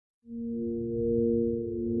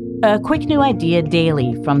A quick new idea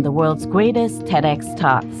daily from the world's greatest TEDx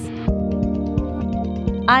talks.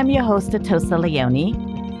 I'm your host, Atossa Leoni,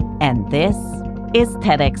 and this is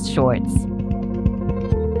TEDx Shorts.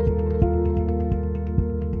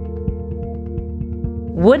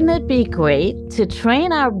 Wouldn't it be great to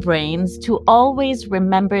train our brains to always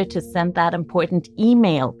remember to send that important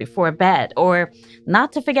email before bed, or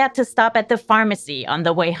not to forget to stop at the pharmacy on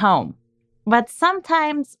the way home? But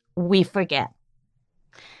sometimes we forget.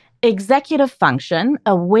 Executive function,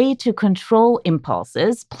 a way to control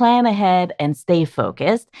impulses, plan ahead, and stay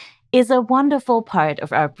focused, is a wonderful part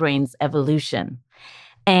of our brain's evolution.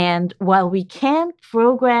 And while we can't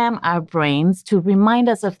program our brains to remind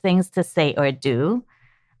us of things to say or do,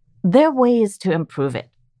 there are ways to improve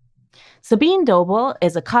it. Sabine Doebel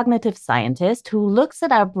is a cognitive scientist who looks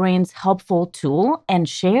at our brain's helpful tool and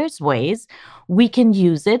shares ways we can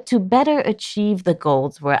use it to better achieve the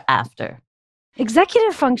goals we're after.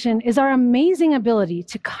 Executive function is our amazing ability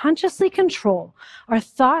to consciously control our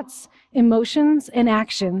thoughts, emotions, and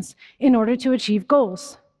actions in order to achieve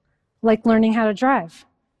goals, like learning how to drive.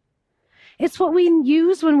 It's what we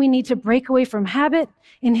use when we need to break away from habit,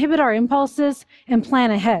 inhibit our impulses, and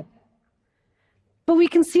plan ahead. But we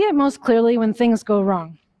can see it most clearly when things go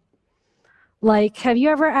wrong. Like, have you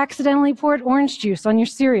ever accidentally poured orange juice on your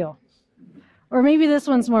cereal? Or maybe this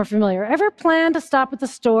one's more familiar. Ever plan to stop at the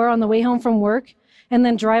store on the way home from work and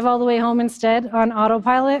then drive all the way home instead on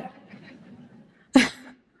autopilot?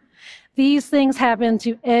 These things happen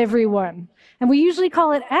to everyone. And we usually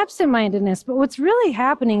call it absent-mindedness, but what's really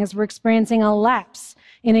happening is we're experiencing a lapse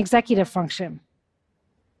in executive function.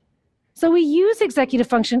 So we use executive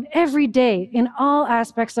function every day in all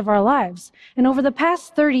aspects of our lives. And over the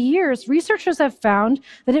past 30 years, researchers have found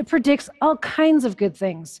that it predicts all kinds of good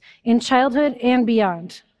things in childhood and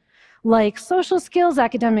beyond, like social skills,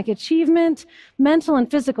 academic achievement, mental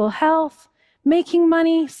and physical health, making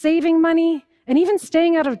money, saving money, and even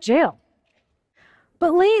staying out of jail.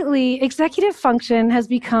 But lately, executive function has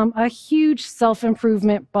become a huge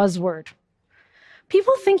self-improvement buzzword.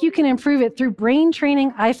 People think you can improve it through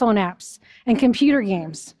brain-training iPhone apps and computer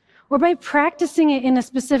games, or by practicing it in a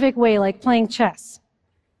specific way, like playing chess.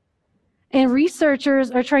 And researchers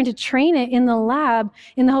are trying to train it in the lab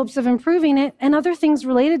in the hopes of improving it and other things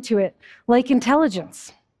related to it, like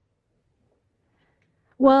intelligence.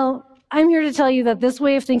 Well, I'm here to tell you that this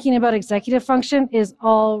way of thinking about executive function is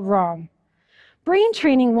all wrong. Brain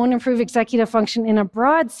training won't improve executive function in a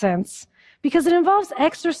broad sense, because it involves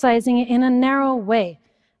exercising it in a narrow way,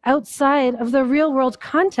 outside of the real-world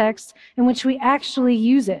context in which we actually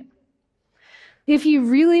use it. If you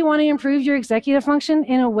really want to improve your executive function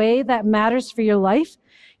in a way that matters for your life,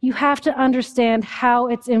 you have to understand how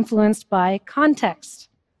it's influenced by context.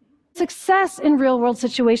 Success in real-world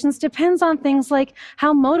situations depends on things like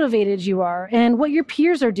how motivated you are and what your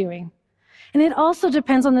peers are doing. And it also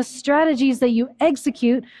depends on the strategies that you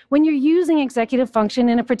execute when you're using executive function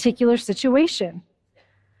in a particular situation.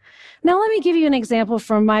 Now, let me give you an example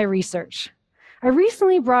from my research. I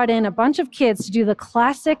recently brought in a bunch of kids to do the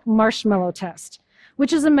classic marshmallow test,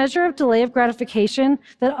 which is a measure of delay of gratification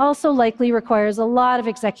that also likely requires a lot of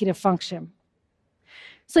executive function.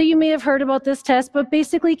 So you may have heard about this test, but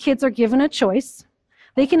basically kids are given a choice.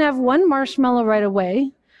 They can have one marshmallow right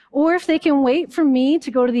away, or if they can wait for me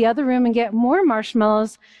to go to the other room and get more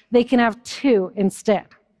marshmallows, they can have 2 instead.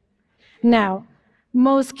 Now,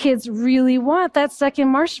 most kids really want that second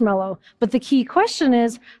marshmallow, but the key question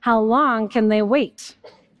is, how long can they wait?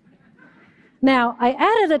 Now, I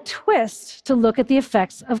added a twist to look at the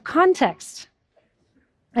effects of context.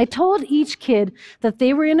 I told each kid that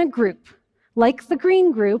they were in a group, like the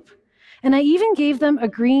green group, and I even gave them a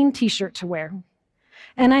green t-shirt to wear.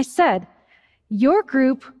 And I said, your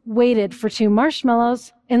group waited for 2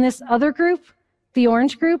 marshmallows, and this other group, the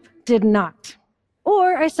orange group, did not.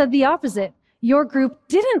 Or I said the opposite. Your group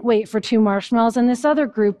didn't wait for 2 marshmallows, and this other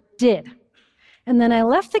group did. And then I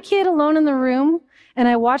left the kid alone in the room, and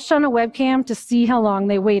I watched on a webcam to see how long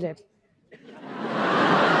they waited.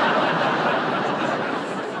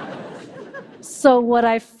 So what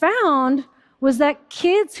I found was that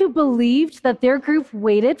kids who believed that their group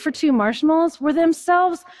waited for 2 marshmallows were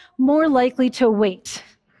themselves more likely to wait.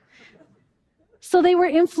 So they were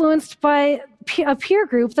influenced by a peer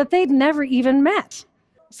group that they'd never even met.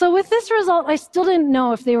 So with this result, I still didn't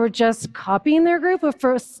know if they were just copying their group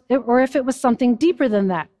or if it was something deeper than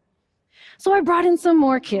that. So I brought in some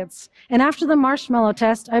more kids, and after the marshmallow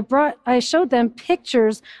test, I showed them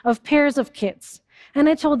pictures of pairs of kids. And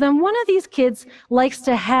I told them one of these kids likes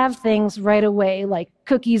to have things right away, like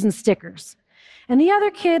cookies and stickers. And the other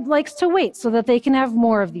kid likes to wait so that they can have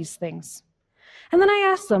more of these things. And then I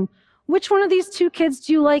asked them, which one of these two kids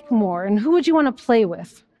do you like more, and who would you want to play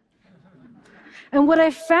with? And what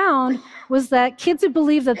I found was that kids who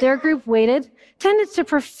believed that their group waited tended to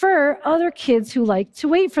prefer other kids who liked to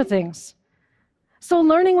wait for things. So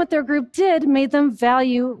learning what their group did made them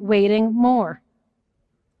value waiting more.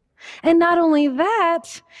 And not only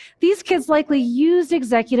that, these kids likely used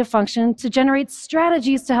executive function to generate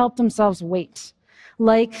strategies to help themselves wait,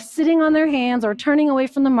 like sitting on their hands or turning away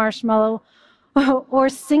from the marshmallow or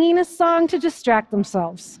singing a song to distract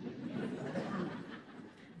themselves.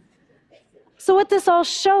 So what this all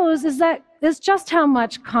shows is just how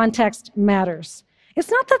much context matters.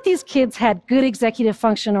 It's not that these kids had good executive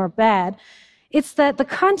function or bad, it's that the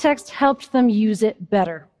context helped them use it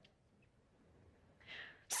better.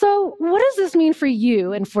 So what does this mean for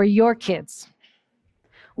you and for your kids?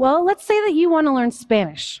 Well, let's say that you want to learn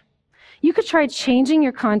Spanish. You could try changing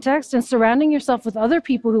your context and surrounding yourself with other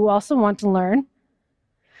people who also want to learn.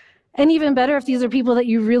 And even better if these are people that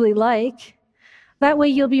you really like. That way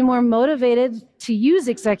you'll be more motivated to use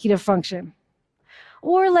executive function.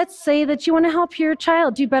 Or let's say that you want to help your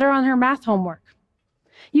child do better on her math homework.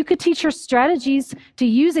 You could teach her strategies to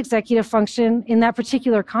use executive function in that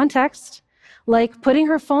particular context, like putting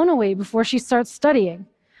her phone away before she starts studying,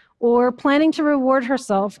 or planning to reward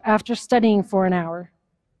herself after studying for an hour.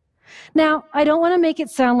 Now, I don't want to make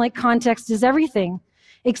it sound like context is everything.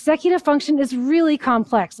 Executive function is really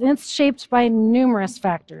complex, and it's shaped by numerous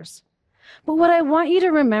factors. But what I want you to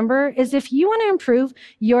remember is if you want to improve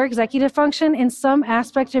your executive function in some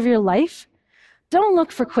aspect of your life, don't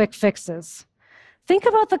look for quick fixes. Think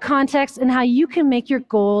about the context and how you can make your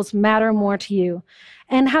goals matter more to you,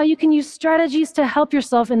 and how you can use strategies to help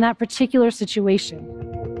yourself in that particular situation.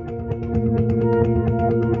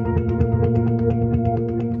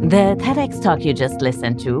 The TEDx talk you just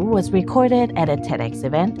listened to was recorded at a TEDx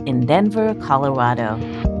event in Denver, Colorado.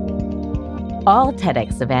 All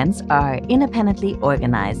TEDx events are independently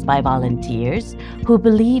organized by volunteers who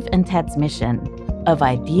believe in TED's mission of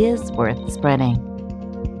ideas worth spreading.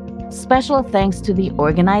 Special thanks to the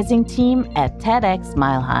organizing team at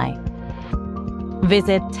TEDxMileHigh.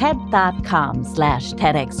 Visit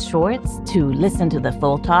TED.com/TEDxShorts to listen to the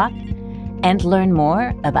full talk and learn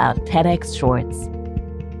more about TEDx Shorts.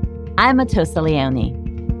 I'm Atossa Leoni.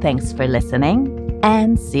 Thanks for listening,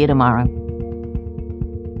 and see you tomorrow.